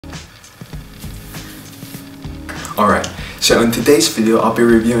Alright, so in today's video I'll be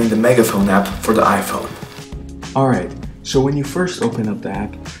reviewing the Megaphone app for the iPhone. Alright, so when you first open up the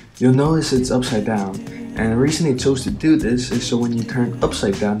app, you'll notice it's upside down. And the reason they chose to do this is so when you turn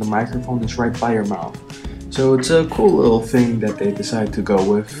upside down, the microphone is right by your mouth. So it's a cool little thing that they decided to go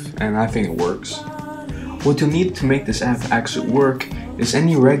with, and I think it works. What you'll need to make this app actually work is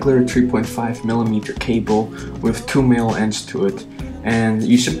any regular 3.5mm cable with two male ends to it. And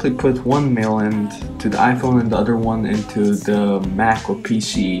you simply put one male end to the iPhone and the other one into the Mac or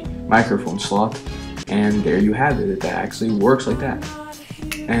PC microphone slot, and there you have it. It actually works like that.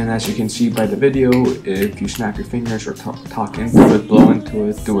 And as you can see by the video, if you snap your fingers or talk into it, blow into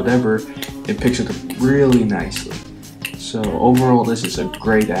it, do whatever, it picks it up really nicely. So overall, this is a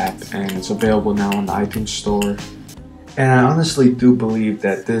great app, and it's available now on the iTunes store. And I honestly do believe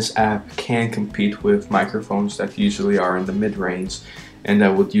that this app can compete with microphones that usually are in the mid-range and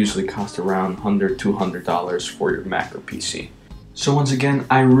that would usually cost around $100 to $200 for your Mac or PC. So once again,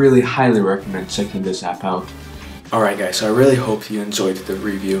 I really highly recommend checking this app out. Alright guys, so I really hope you enjoyed the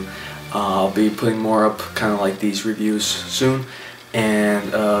review. I'll be putting more up kind of like these reviews soon.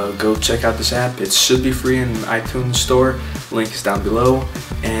 And go check out this app. It should be free in the iTunes store. Link is down below.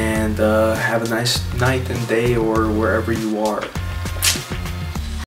 And have a nice night and day or wherever you are.